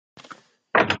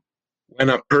When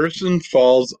a person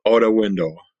falls out a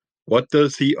window, what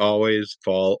does he always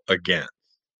fall against?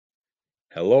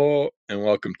 Hello and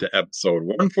welcome to episode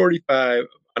 145 of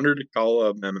Under the Color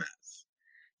of MS.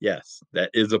 Yes, that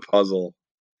is a puzzle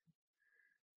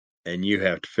and you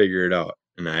have to figure it out.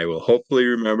 And I will hopefully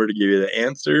remember to give you the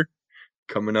answer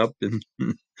coming up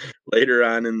later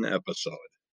on in the episode.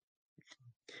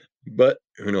 But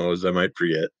who knows, I might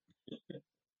forget.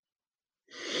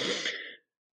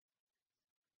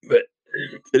 But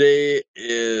today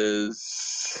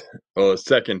is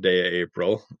second day of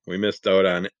April. We missed out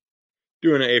on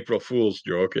doing an April Fool's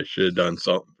joke. I should have done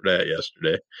something for that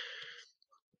yesterday.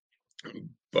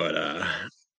 But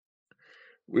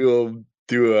we will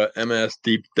do a MS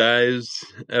Deep Dives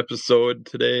episode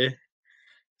today.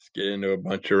 Let's get into a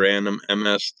bunch of random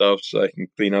MS stuff so I can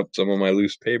clean up some of my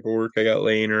loose paperwork I got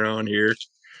laying around here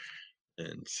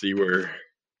and see where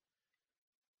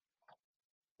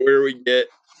we get.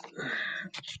 If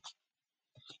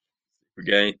we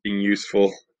got anything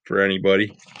useful for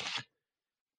anybody.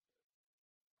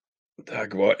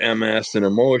 Talk about MS and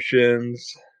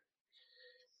emotions.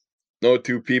 No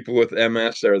two people with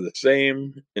MS are the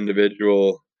same.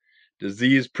 Individual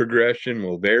disease progression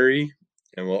will vary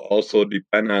and will also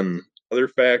depend on other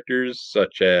factors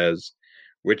such as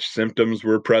which symptoms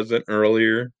were present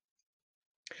earlier,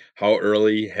 how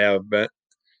early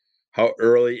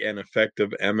and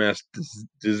effective MS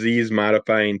disease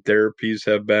modifying therapies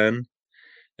have been,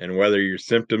 and whether your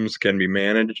symptoms can be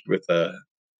managed with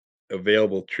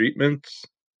available treatments.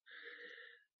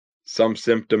 Some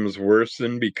symptoms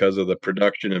worsen because of the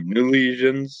production of new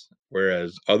lesions,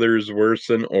 whereas others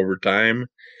worsen over time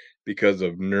because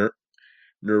of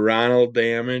neuronal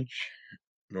damage,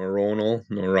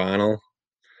 neuronal,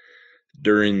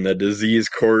 during the disease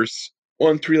course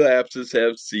once relapses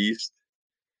have ceased.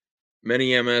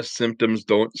 Many MS symptoms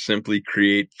don't simply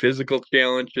create physical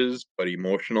challenges, but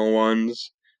emotional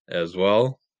ones as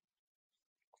well.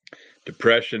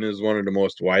 Depression is one of the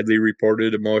most widely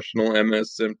reported emotional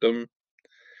MS symptoms.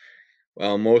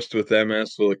 While most with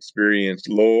MS will experience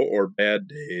low or bad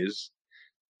days,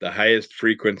 the highest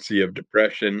frequency of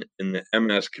depression in the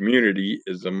MS community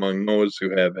is among those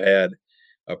who have had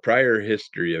a prior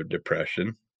history of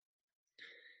depression.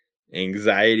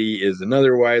 Anxiety is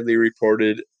another widely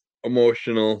reported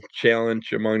emotional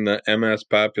challenge among the MS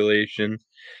population,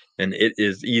 and it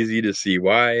is easy to see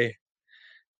why.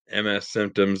 MS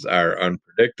symptoms are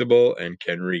unpredictable and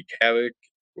can wreak havoc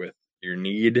with your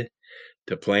need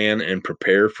to plan and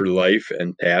prepare for life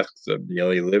and tasks of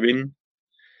daily living.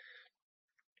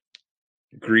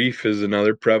 Grief is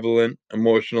another prevalent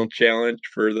emotional challenge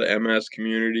for the MS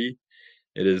community.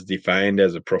 It is defined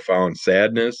as a profound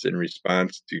sadness in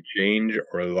response to change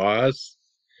or loss.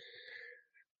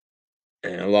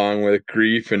 And along with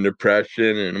grief and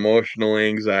depression and emotional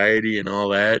anxiety and all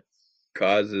that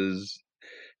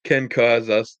can cause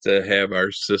us to have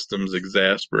our systems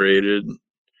exasperated,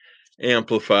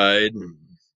 amplified, and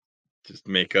just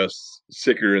make us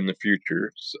sicker in the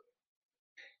future. So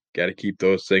got to keep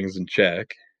those things in check.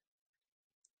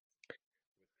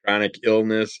 Chronic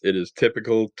illness, it is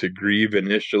typical to grieve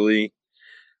initially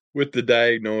with the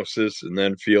diagnosis and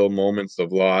then feel moments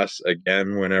of loss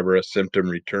again whenever a symptom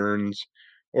returns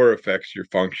or affects your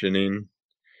functioning.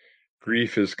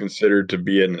 Grief is considered to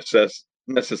be a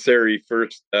necessary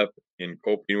first step in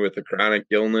coping with a chronic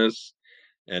illness,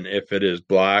 and if it is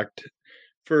blocked,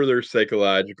 further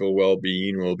psychological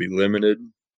well-being will be limited.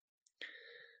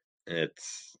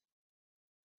 It's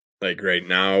like right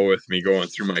now with me going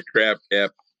through my crap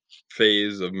cap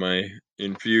phase of my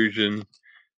infusion,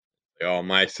 all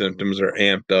my symptoms are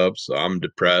amped up, so I'm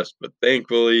depressed, but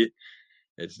thankfully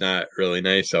it's not really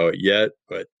nice out yet,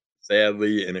 but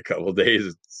sadly in a couple of days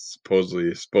it's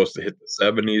supposedly supposed to hit the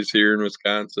 70s here in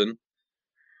Wisconsin.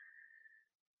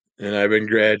 And I've been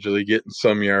gradually getting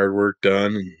some yard work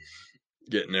done and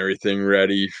getting everything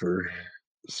ready for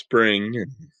spring.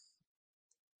 And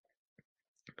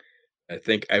I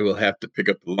think I will have to pick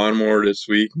up the lawnmower this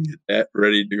week and get that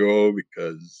ready to go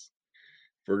because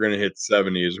if we're going to hit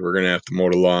 70s, we're going to have to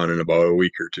mow the lawn in about a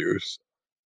week or two. So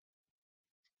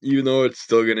even though it's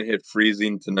still going to hit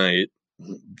freezing tonight,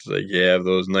 it's like you have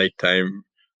those nighttime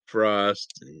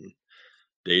frost and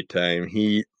daytime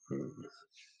heat.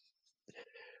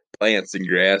 Plants and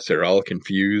grass are all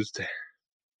confused.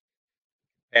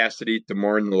 Capacity to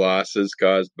mourn the losses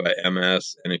caused by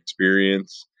MS and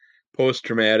experience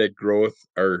post-traumatic growth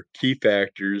are key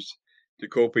factors to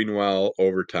coping well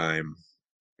over time.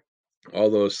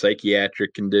 All those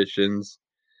psychiatric conditions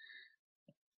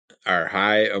are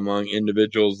high among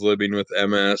individuals living with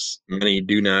MS. Many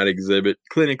do not exhibit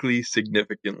clinically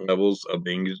significant levels of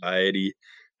anxiety,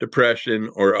 depression,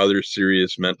 or other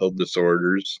serious mental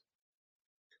disorders.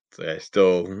 So I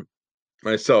still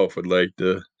myself would like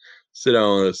to sit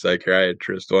down with a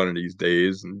psychiatrist one of these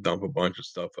days and dump a bunch of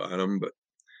stuff on him, but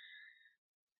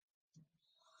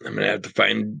I'm gonna have to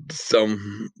find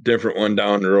some different one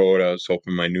down the road. I was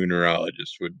hoping my new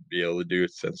neurologist would be able to do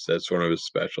it since that's one of his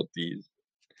specialties.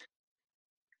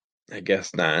 I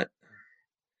guess not.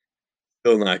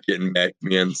 Still not getting back to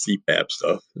me on the CPAP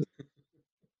stuff.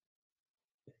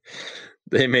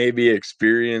 They may be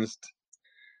experienced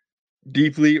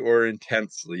deeply or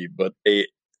intensely, but they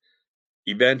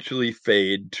eventually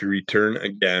fade to return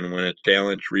again when a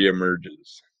challenge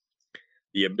reemerges.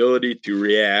 The ability to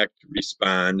react,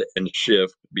 respond, and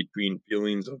shift between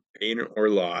feelings of pain or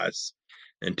loss,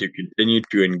 and to continue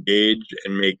to engage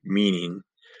and make meaning,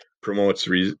 promotes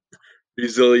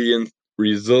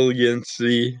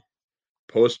resiliency.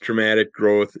 Post-traumatic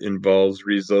growth involves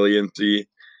resiliency,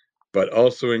 but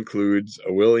also includes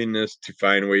a willingness to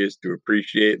find ways to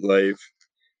appreciate life,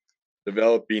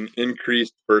 developing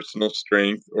increased personal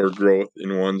strength or growth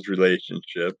in one's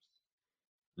relationships,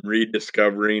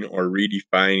 rediscovering or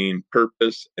redefining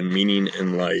purpose and meaning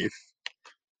in life.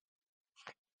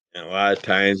 And a lot of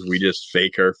times we just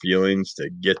fake our feelings to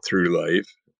get through life,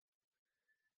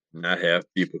 not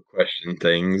have people question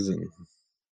things and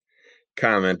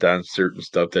comment on certain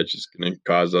stuff that's just going to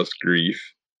cause us grief.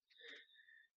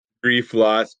 Grief,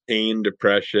 loss, pain,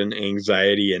 depression,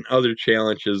 anxiety, and other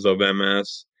challenges of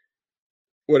MS,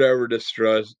 whatever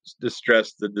distress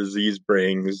the disease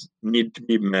brings, need to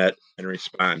be met and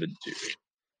responded to.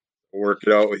 Work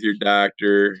it out with your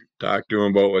doctor, talk to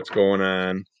him about what's going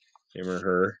on, him or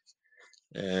her,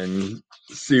 and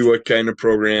see what kind of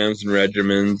programs and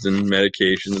regimens and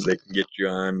medications they can get you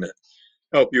on to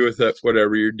help you with that,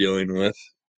 whatever you're dealing with.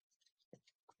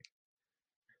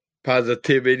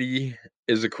 Positivity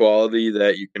is a quality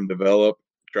that you can develop.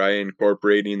 Try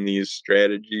incorporating these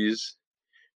strategies.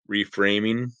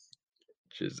 Reframing,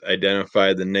 which is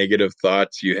identify the negative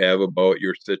thoughts you have about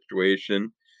your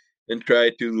situation and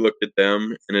try to look at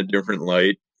them in a different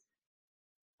light.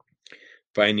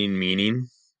 Finding meaning.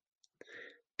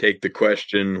 Take the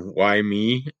question, why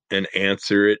me, and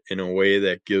answer it in a way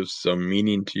that gives some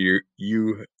meaning to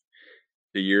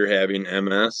your having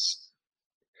MS.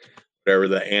 Whatever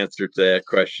the answer to that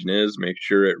question is, make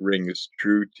sure it rings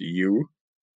true to you.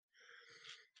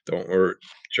 Don't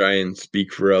try and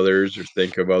speak for others or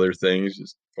think of other things.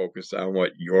 Just focus on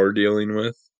what you're dealing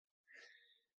with.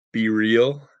 Be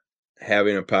real.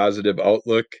 Having a positive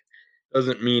outlook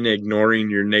doesn't mean ignoring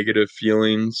your negative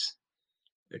feelings.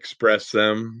 Express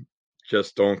them.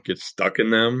 Just don't get stuck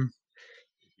in them.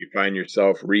 If you find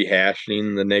yourself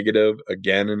rehashing the negative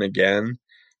again and again,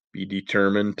 be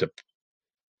determined to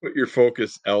put your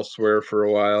focus elsewhere for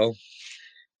a while.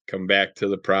 Come back to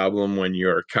the problem when you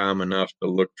are calm enough to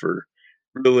look for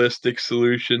realistic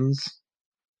solutions.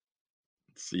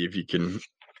 See if you can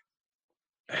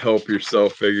help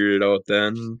yourself figure it out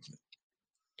then.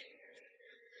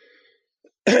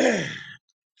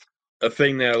 A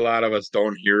thing that a lot of us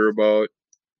don't hear about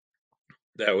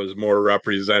that was more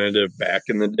representative back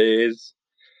in the days,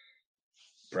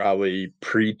 probably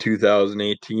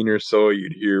pre-2018 or so,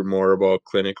 you'd hear more about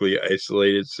clinically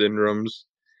isolated syndromes.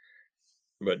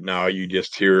 But now you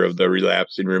just hear of the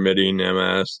relapsing remitting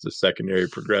MS, the secondary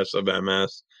progressive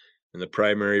MS, and the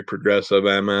primary progressive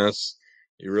MS.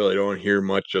 You really don't hear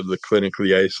much of the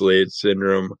clinically isolated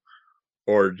syndrome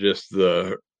or just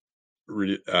the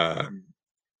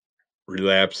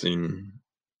relapsing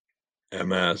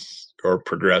MS or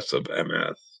progressive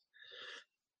MS.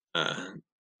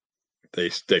 They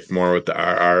stick more with the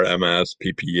RRMS,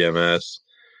 PPMS,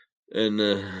 and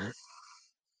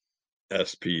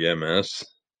SPMS.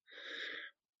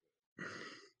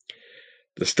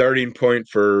 The starting point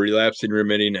for relapsing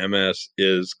remitting MS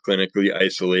is clinically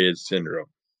isolated syndrome.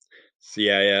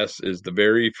 CIS is the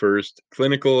very first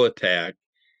clinical attack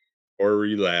or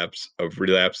relapse of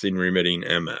relapsing remitting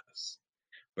MS.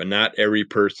 But not every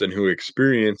person who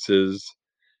experiences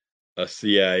a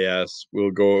CIS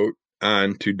will go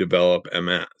on to develop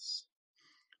MS.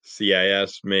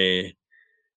 CIS may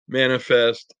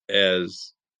manifest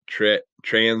as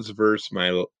transverse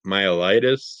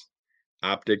myelitis,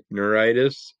 optic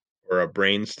neuritis, or a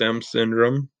brainstem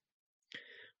syndrome.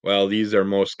 While these are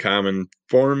most common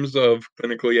forms of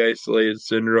clinically isolated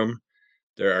syndrome,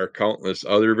 there are countless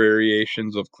other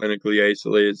variations of clinically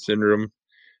isolated syndrome,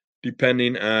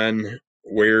 depending on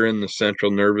where in the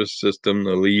central nervous system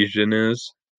the lesion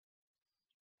is.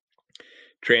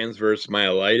 Transverse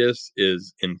myelitis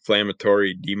is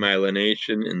inflammatory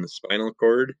demyelination in the spinal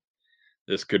cord.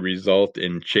 This could result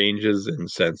in changes in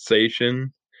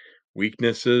sensation,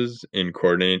 weaknesses in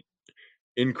coordination,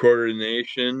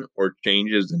 or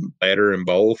changes in bladder and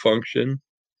bowel function,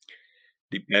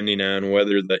 depending on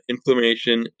whether the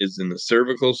inflammation is in the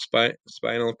cervical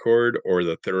spinal cord or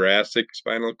the thoracic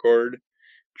spinal cord.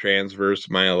 Transverse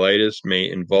myelitis may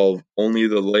involve only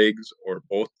the legs or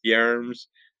both the arms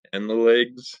and the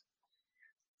legs.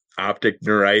 Optic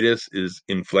neuritis is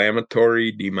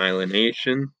inflammatory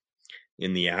demyelination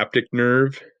in the optic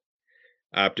nerve.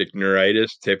 Optic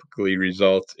neuritis typically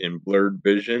results in blurred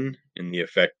vision in the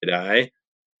affected eye,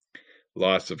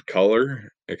 loss of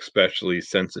color, especially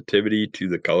sensitivity to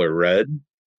the color red,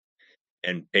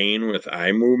 and pain with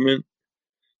eye movement.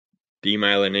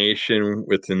 Demyelination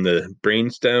within the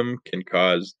brainstem can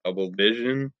cause double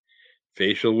vision,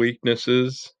 facial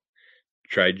weaknesses,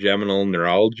 trigeminal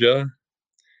neuralgia,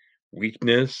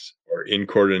 weakness or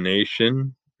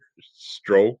incoordination,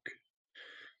 stroke,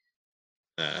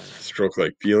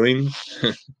 stroke-like feelings.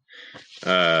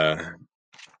 uh,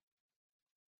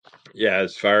 yeah,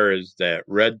 as far as that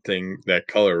red thing, that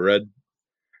color red,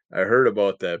 I heard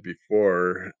about that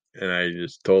before, and I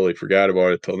just totally forgot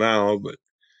about it till now. But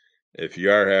if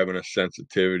you are having a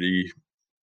sensitivity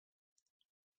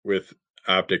with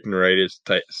optic neuritis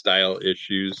style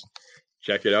issues,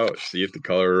 check it out. See if the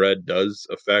color red does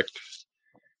affect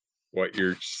what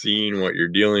you're seeing, what you're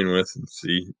dealing with, and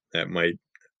see that might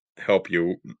help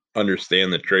you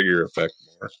understand the trigger effect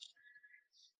more.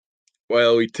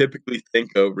 While we typically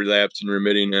think of relapse and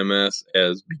remitting MS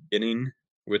as beginning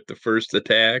with the first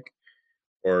attack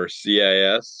or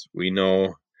CIS, we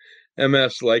know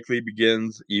MS likely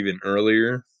begins even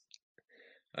earlier.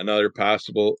 Another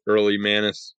possible early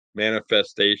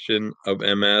manifestation of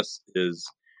MS is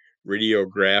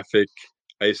radiographic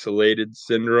isolated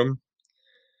syndrome,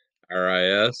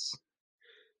 RIS.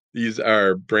 These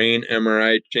are brain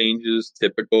MRI changes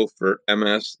typical for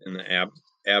MS in the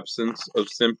absence of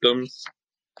symptoms.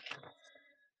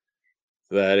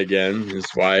 That again is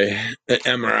why the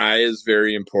MRI is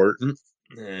very important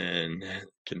and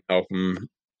can help them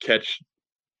catch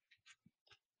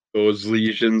those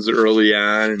lesions early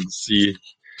on and see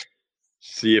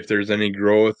if there's any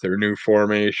growth or new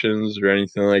formations or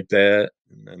anything like that,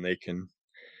 and then they can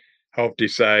help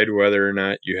decide whether or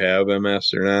not you have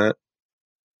MS or not.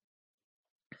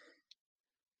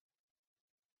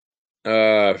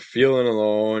 Feeling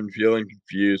alone, feeling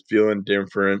confused, feeling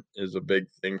different is a big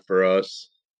thing for us.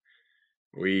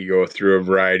 We go through a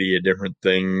variety of different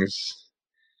things.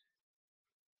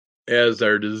 As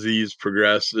our disease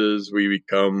progresses, we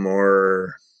become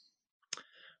more,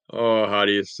 how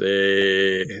do you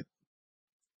say,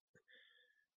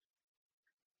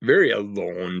 very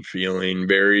alone feeling,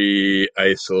 very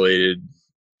isolated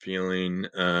feeling.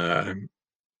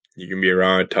 You can be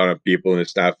around a ton of people and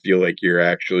it's not feel like you're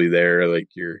actually there, like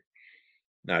you're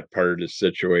not part of the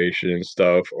situation and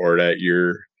stuff, or that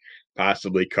you're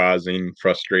possibly causing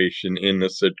frustration in the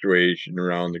situation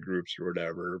around the groups or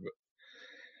whatever. But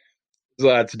there's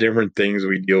lots of different things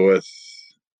we deal with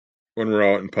when we're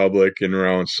out in public and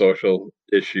around social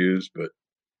issues. But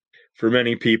for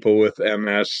many people with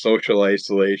MS, social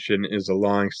isolation is a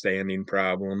long-standing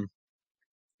problem.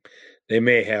 They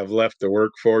may have left the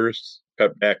workforce,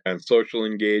 cut back on social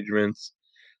engagements,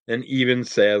 and even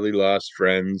sadly lost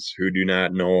friends who do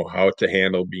not know how to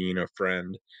handle being a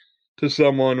friend to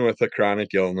someone with a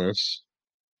chronic illness.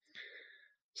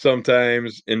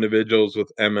 Sometimes individuals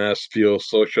with MS feel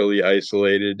socially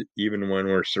isolated even when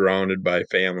we're surrounded by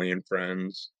family and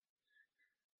friends.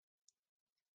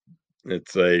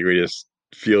 It's like we just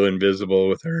feel invisible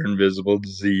with our invisible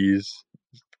disease,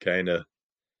 kind of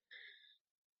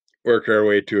work our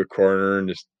way to a corner and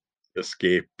just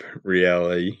escape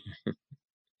reality.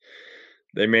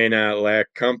 They may not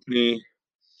lack company,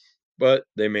 but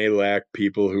they may lack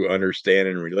people who understand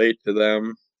and relate to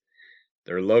them.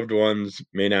 Their loved ones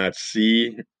may not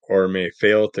see or may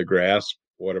fail to grasp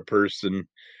what a person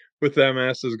with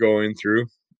MS is going through.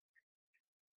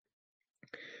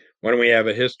 When we have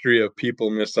a history of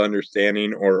people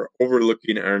misunderstanding or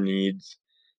overlooking our needs,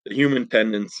 the human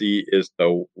tendency is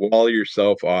to wall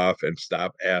yourself off and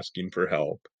stop asking for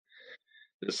help.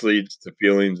 This leads to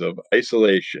feelings of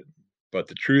isolation. But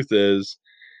the truth is,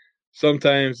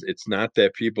 sometimes it's not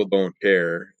that people don't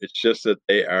care, it's just that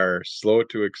they are slow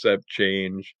to accept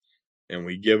change and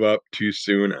we give up too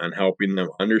soon on helping them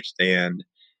understand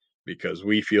because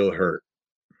we feel hurt.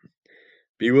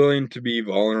 Be willing to be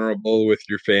vulnerable with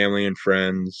your family and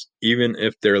friends, even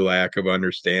if their lack of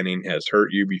understanding has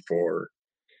hurt you before.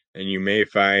 and you may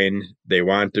find they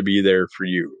want to be there for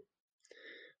you.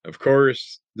 Of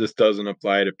course, this doesn't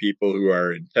apply to people who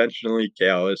are intentionally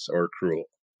callous or cruel.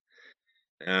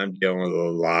 I'm dealing with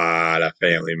a lot of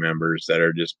family members that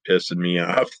are just pissing me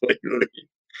off lately.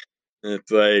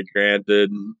 It's like,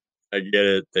 granted, I get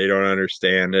it. They don't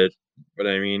understand it. But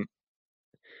I mean,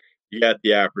 you got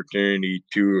the opportunity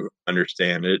to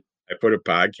understand it. I put a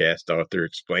podcast out there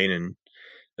explaining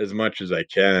as much as I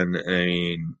can. I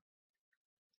mean,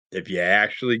 if you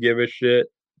actually give a shit,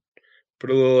 put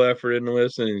a little effort into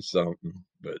listening to something.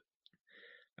 But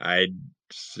I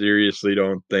seriously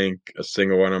don't think a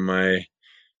single one of my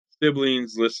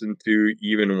siblings listen to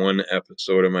even one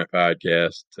episode of my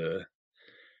podcast to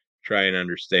try and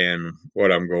understand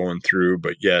what I'm going through,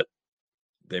 but yet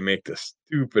they make the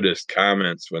stupidest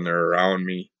comments when they're around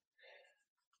me.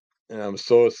 And I'm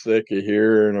so sick of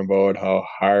hearing about how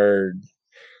hard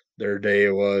their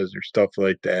day was or stuff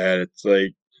like that. It's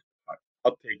like,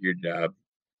 I'll take your job.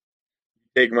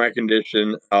 Take my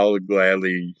condition. I'll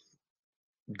gladly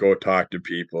go talk to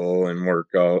people and work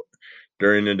out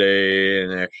during the day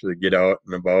and actually get out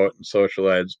and about and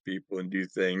socialize with people and do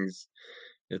things.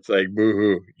 It's like,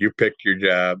 boohoo, you picked your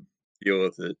job, deal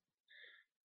with it,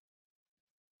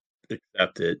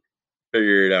 accept it,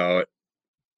 figure it out,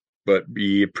 but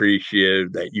be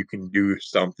appreciative that you can do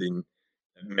something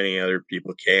that many other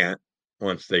people can't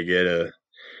once they get a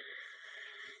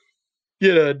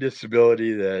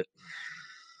disability that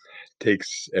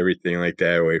takes everything like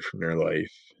that away from their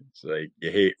life. It's like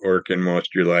you hate working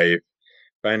most of your life.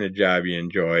 Find a job you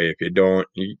enjoy. If you don't,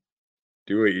 you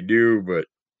do what you do, but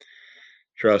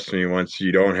trust me, once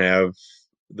you don't have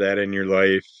that in your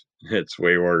life, it's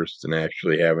way worse than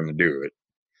actually having to do it.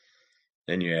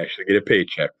 And you actually get a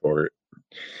paycheck for it.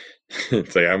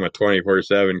 It's like I'm a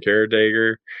 24/7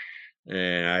 caretaker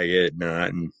and I get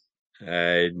nothing.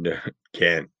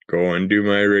 Can't go and do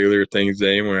my regular things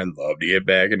anymore. I'd love to get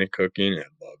back into cooking.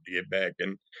 I'd love to get back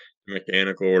in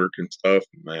mechanical work and stuff.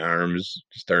 My arms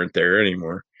just aren't there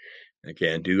anymore. I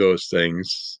can't do those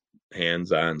things,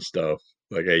 hands-on stuff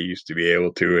like I used to be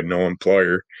able to, and no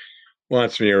employer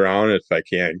wants me around if I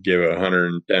can't give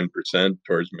 110%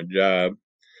 towards my job,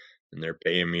 and they're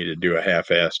paying me to do a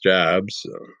half-ass job.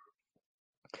 So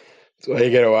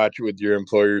you gotta watch it with your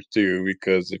employers too,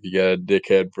 because if you got a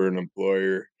dickhead for an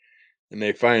employer and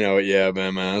they find out you have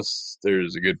MS,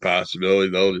 there's a good possibility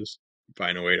they'll just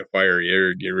find a way to fire you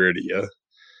or get rid of you,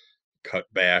 cut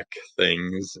back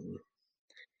things, and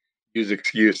use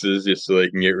excuses just so they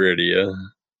can get rid of you.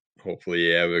 Hopefully,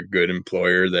 you have a good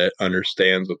employer that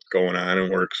understands what's going on and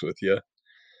works with you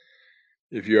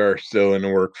if you are still in the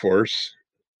workforce.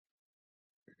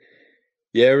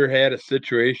 You ever had a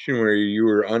situation where you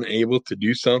were unable to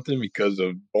do something because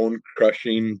of bone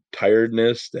crushing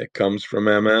tiredness that comes from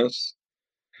MS?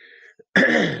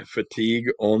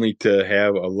 Fatigue, only to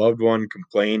have a loved one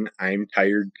complain, I'm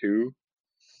tired too.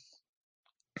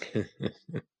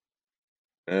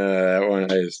 That one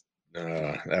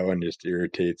that one just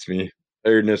irritates me.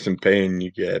 Tiredness and pain,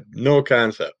 you get no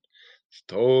concept. It's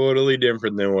totally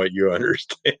different than what you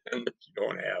understand if you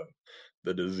don't have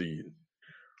the disease.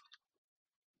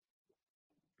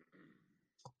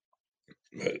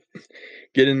 But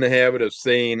get in the habit of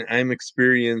saying, I'm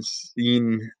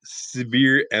experiencing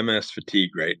severe MS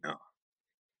fatigue right now.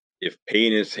 If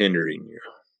pain is hindering you,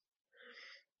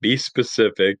 be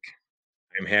specific.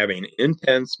 I'm having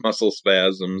intense muscle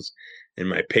spasms and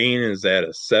my pain is at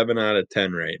a 7 out of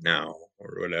 10 right now,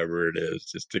 or whatever it is.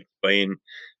 Just explain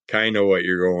kind of what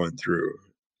you're going through.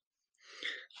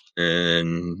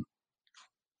 And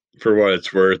for what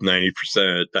it's worth, 90%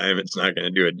 of the time, it's not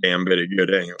going to do a damn bit of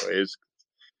good, anyways.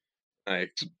 I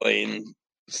explain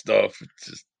stuff. It's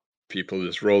just people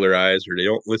just roll their eyes or they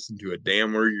don't listen to a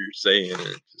damn word you're saying. And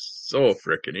it's just so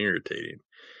freaking irritating.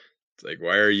 It's like,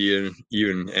 why are you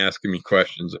even asking me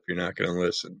questions if you're not going to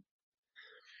listen?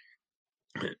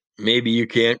 Maybe you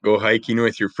can't go hiking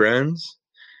with your friends,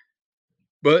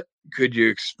 but could you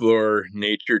explore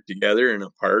nature together in a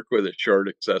park with a short,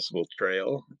 accessible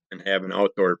trail and have an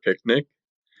outdoor picnic?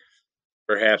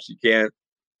 Perhaps you can't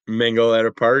mingle at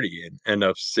a party and end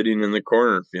up sitting in the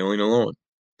corner feeling alone.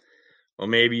 Well,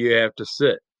 maybe you have to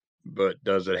sit, but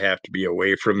does it have to be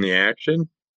away from the action?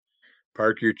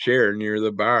 Park your chair near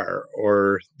the bar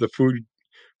or the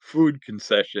food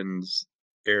concessions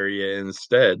area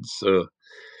instead, so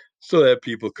that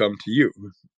people come to you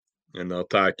and they'll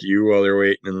talk to you while they're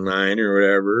waiting in line or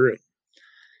whatever, and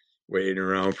waiting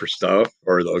around for stuff,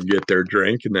 or they'll get their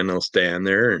drink and then they'll stand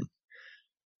there and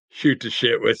shoot the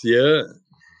shit with you.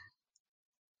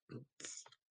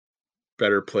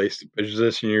 Better place to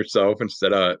position yourself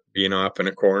instead of being off in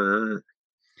a corner.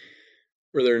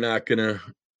 where they're not going to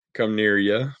come near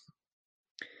you.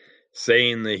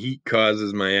 Saying the heat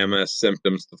causes my MS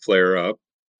symptoms to flare up.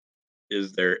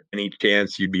 Is there any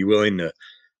chance you'd be willing to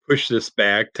push this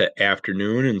back to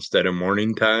afternoon instead of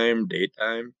morning time,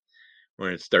 daytime,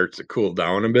 when it starts to cool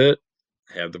down a bit?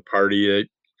 Have the party,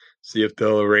 see if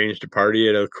they'll arrange to party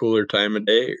at a cooler time of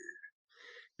day.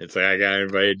 It's like I got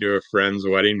invited to a friend's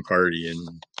wedding party,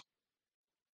 and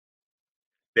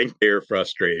I think they were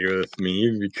frustrated with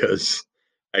me because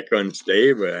I couldn't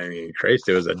stay. But I mean, Christ,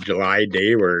 it was a July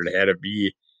day where it had to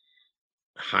be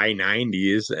high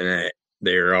 90s, and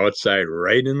they were outside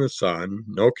right in the sun,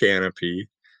 no canopy,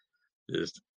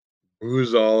 just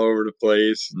booze all over the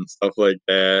place and stuff like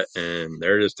that. And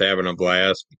they're just having a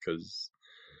blast because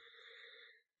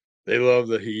they love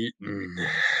the heat and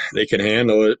they can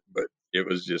handle it. But it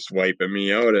was just wiping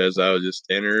me out as I was just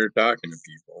standing there talking to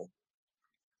people.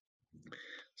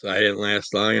 So I didn't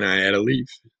last long and I had to leave.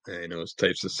 And those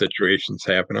types of situations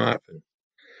happen often.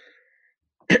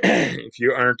 If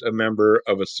you aren't a member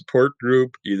of a support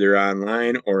group, either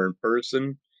online or in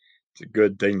person, it's a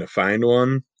good thing to find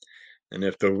one. And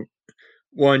if the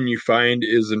one you find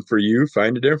isn't for you,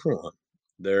 find a different one.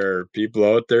 There are people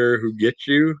out there who get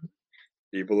you,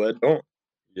 people that don't.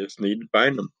 You just need to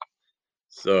find them.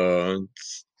 So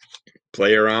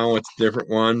play around with different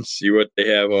ones, see what they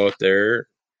have out there.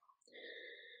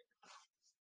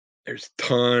 There's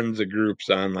tons of groups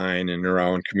online and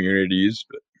around communities,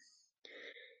 but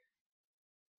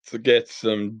so get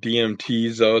some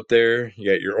DMTs out there.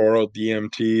 You got your oral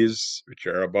DMTs, which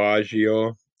are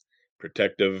Aubagio,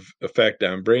 protective effect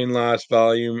on brain loss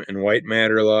volume and white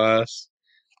matter loss.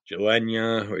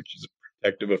 Gilenya, which is a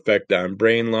protective effect on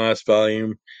brain loss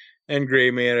volume and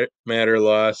gray matter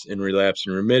loss in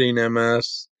relapsing remitting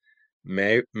MS.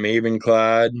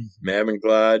 Mavenclad,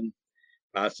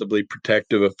 possibly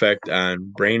protective effect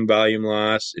on brain volume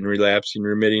loss in relapsing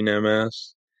remitting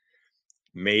MS.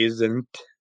 Mayzent,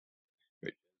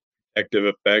 protective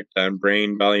effect on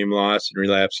brain volume loss in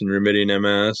relapsing remitting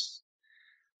MS.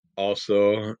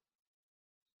 Also,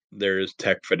 there's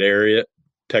Tecfidera,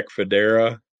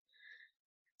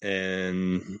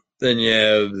 and then you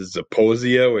have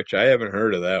Zeposia, which I haven't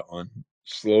heard of that one.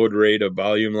 Slowed rate of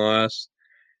volume loss,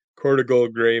 cortical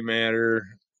gray matter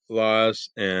loss,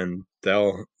 and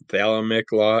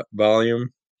thalamic volume.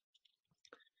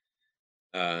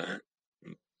 And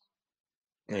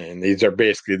these are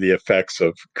basically the effects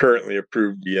of currently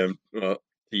approved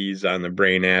DMTs on the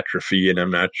brain atrophy, and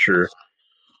I'm not sure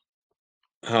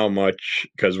how much,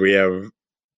 because we have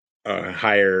a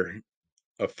higher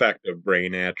effect of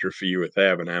brain atrophy with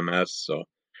having MS, so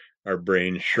our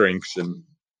brain shrinks and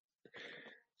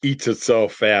eats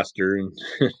itself faster.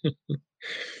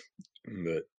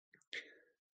 But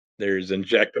there's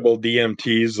injectable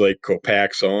DMTs like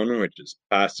Copaxone, which is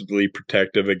possibly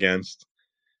protective effect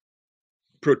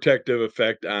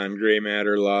on gray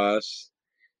matter loss.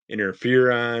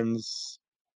 Interferons,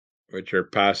 which are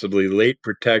possibly late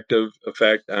protective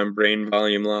effect on brain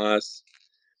volume loss.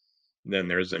 Then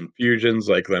there's infusions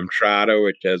like Lemtrada,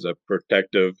 which has a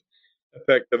protective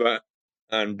effect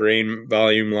on brain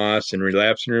volume loss in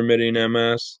relapsing remitting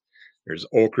MS. There's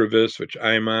Ocrevus, which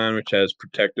I'm on, which has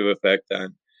protective effect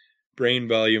on brain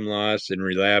volume loss in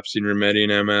relapsing remitting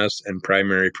MS and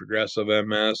primary progressive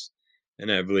MS. And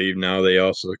I believe now they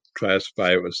also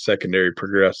classify it as secondary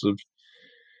progressive.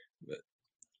 But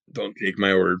don't take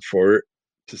my word for it.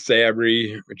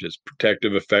 Tysabri, which is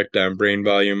protective effect on brain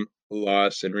volume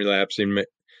loss in relapsing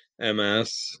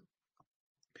MS.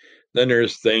 Then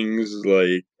there's things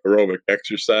like aerobic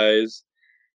exercise,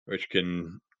 which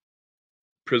can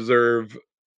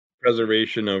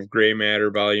preservation of gray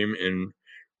matter volume in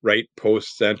right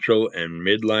post-central and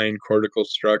midline cortical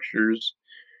structures.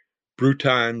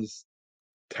 Bruton's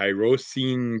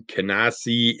tyrosine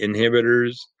kinase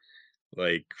inhibitors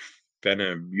like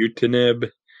phenabutinib,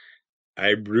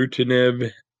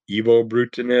 ibrutinib,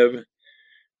 evobrutinib,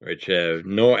 which have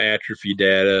no atrophy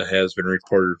data has been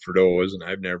reported for those, and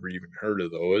I've never even heard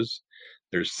of those.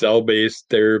 There's cell-based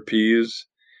therapies,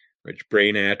 which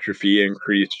brain atrophy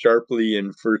increased sharply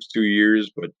in first 2 years,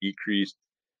 but decreased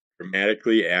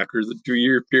dramatically after the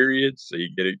 2-year period. So you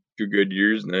get 2 good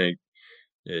years, and then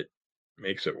it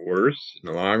makes it worse in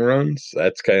the long run. So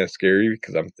that's kind of scary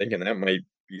because I'm thinking that might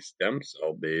be stem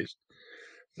cell based.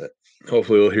 But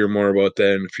hopefully we'll hear more about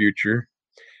that in the future.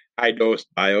 High dose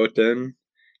biotin.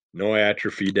 No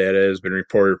atrophy data has been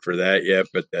reported for that yet,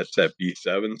 but that's that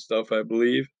B7 stuff, I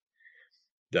believe.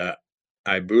 The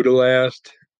ibudilast,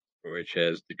 which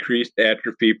has decreased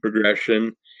atrophy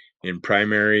progression in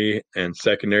primary and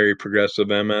secondary progressive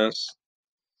MS.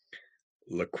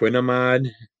 Laquinimod,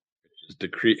 which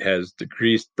has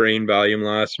decreased brain volume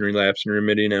loss in relapsing and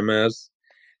remitting MS,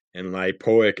 and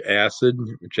lipoic acid,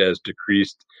 which has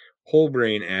decreased whole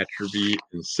brain atrophy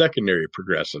in secondary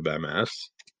progressive MS.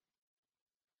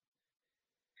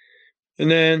 And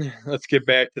then let's get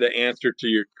back to the answer to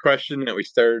your question that we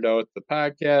started out the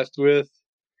podcast with.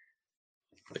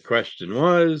 The question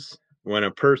was, when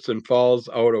a person falls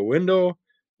out a window,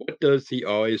 what does he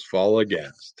always fall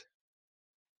against?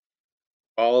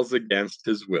 Falls against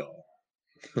his will.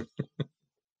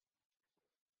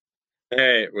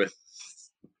 Hey, with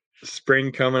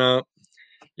spring coming up,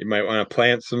 you might want to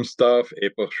plant some stuff.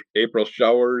 April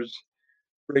showers,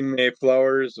 spring May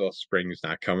flowers. Well, spring is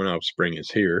not coming up. Spring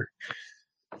is here.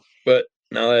 But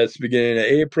now that it's the beginning of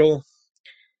April,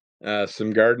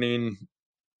 some gardening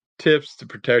tips to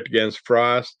protect against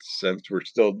frost, since we're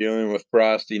still dealing with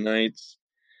frosty nights.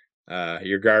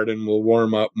 Your garden will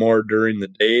warm up more during the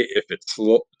day if it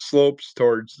slopes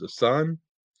towards the sun.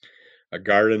 A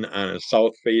garden on a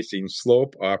south-facing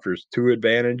slope offers two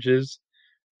advantages: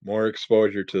 more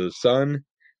exposure to the sun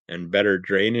and better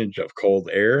drainage of cold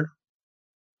air.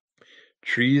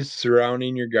 Trees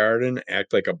surrounding your garden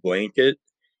act like a blanket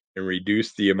and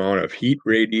reduce the amount of heat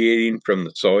radiating from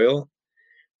the soil,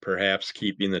 perhaps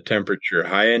keeping the temperature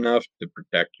high enough to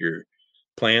protect your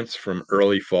plants from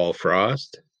early fall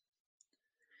frost.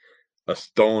 A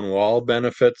stone wall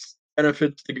benefits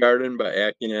the garden by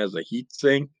acting as a heat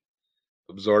sink,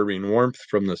 absorbing warmth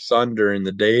from the sun during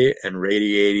the day and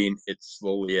radiating it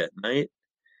slowly at night.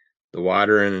 The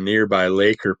water in a nearby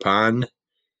lake or pond,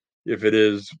 if it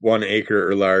is 1 acre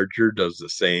or larger, does the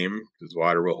same, because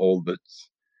water will hold its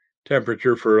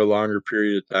temperature for a longer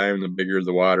period of time the bigger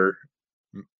the water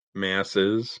mass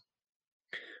is.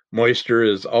 Moisture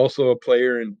is also a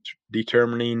player in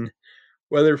determining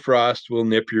whether frost will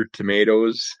nip your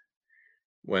tomatoes.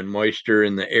 When moisture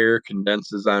in the air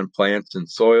condenses on plants and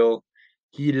soil,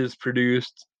 heat is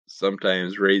produced,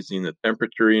 sometimes raising the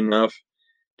temperature enough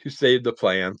to save the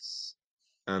plants.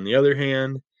 On the other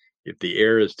hand, if the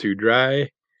air is too dry,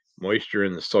 moisture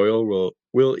in the soil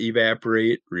will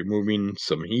evaporate, removing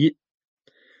some heat.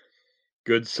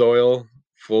 Good soil,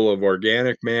 full of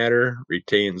organic matter,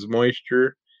 retains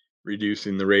moisture,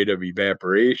 reducing the rate of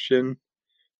evaporation.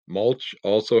 Mulch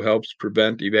also helps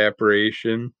prevent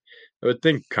evaporation. I would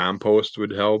think compost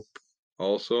would help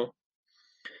also.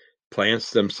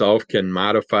 Plants themselves can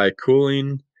modify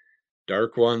cooling.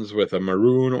 Dark ones with a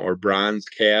maroon or bronze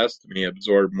cast may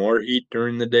absorb more heat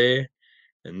during the day,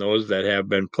 and those that have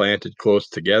been planted close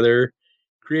together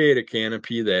create a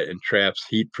canopy that entraps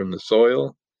heat from the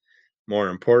soil. More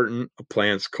important, a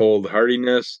plant's cold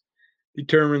hardiness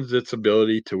determines its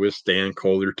ability to withstand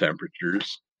colder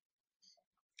temperatures.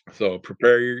 So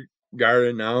prepare your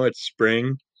garden now. It's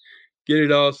spring. Get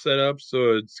it all set up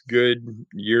so it's good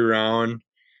year round.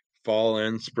 Fall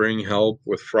and spring help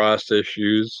with frost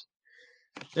issues.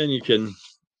 Then you can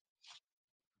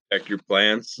protect your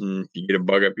plants. And if you get a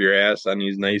bug up your ass on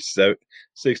these nice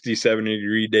 60,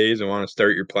 70-degree days and want to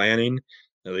start your planting,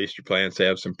 at least your plants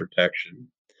have some protection.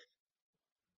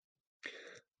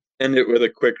 End it with a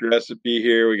quick recipe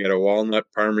here. We got a walnut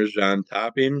parmesan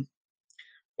topping.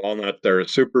 Walnuts are a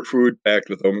superfood packed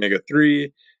with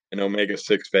omega-3 and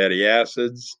omega-6 fatty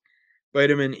acids,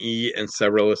 vitamin E, and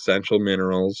several essential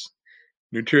minerals.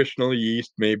 Nutritional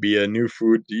yeast may be a new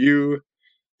food to you.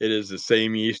 It is the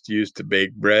same yeast used to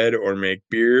bake bread or make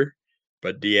beer,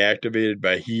 but deactivated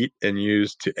by heat and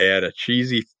used to add a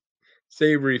cheesy,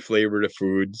 savory flavor to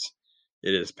foods.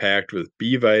 It is packed with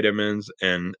B vitamins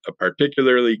and a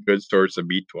particularly good source of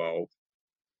B12.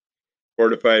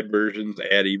 Fortified versions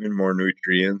add even more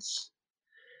nutrients.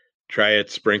 Try it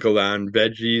sprinkled on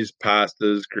veggies,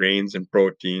 pastas, grains, and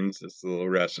proteins. This is a little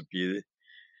recipe.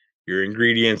 Your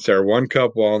ingredients are 1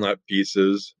 cup walnut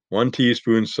pieces, 1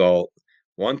 teaspoon salt,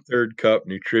 1/3 cup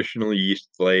nutritional yeast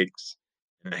flakes,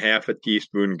 and a half a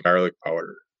teaspoon garlic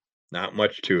powder. Not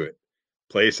much to it.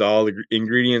 Place all the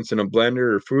ingredients in a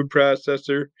blender or food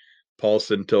processor.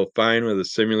 Pulse until fine with a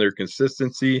similar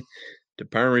consistency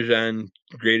to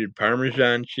grated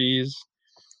Parmesan cheese.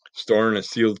 Store in a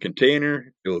sealed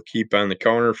container. It will keep on the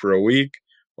counter for a week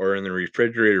or in the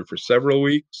refrigerator for several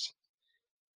weeks.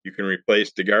 You can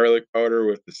replace the garlic powder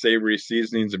with the savory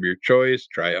seasonings of your choice.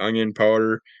 Try onion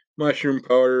powder, mushroom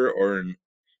powder, or an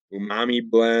umami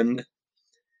blend.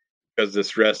 Because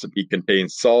this recipe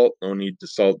contains salt, no need to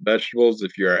salt vegetables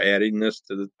if you are adding this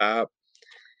to the top.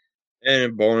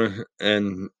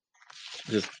 And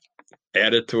just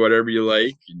add it to whatever you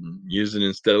like and use it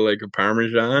instead of like a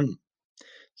Parmesan.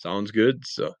 Sounds good.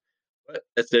 So but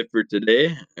that's it for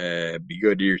today. Be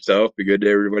good to yourself. Be good to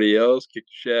everybody else. Kick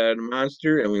the shit out of the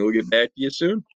monster, and we will get back to you soon.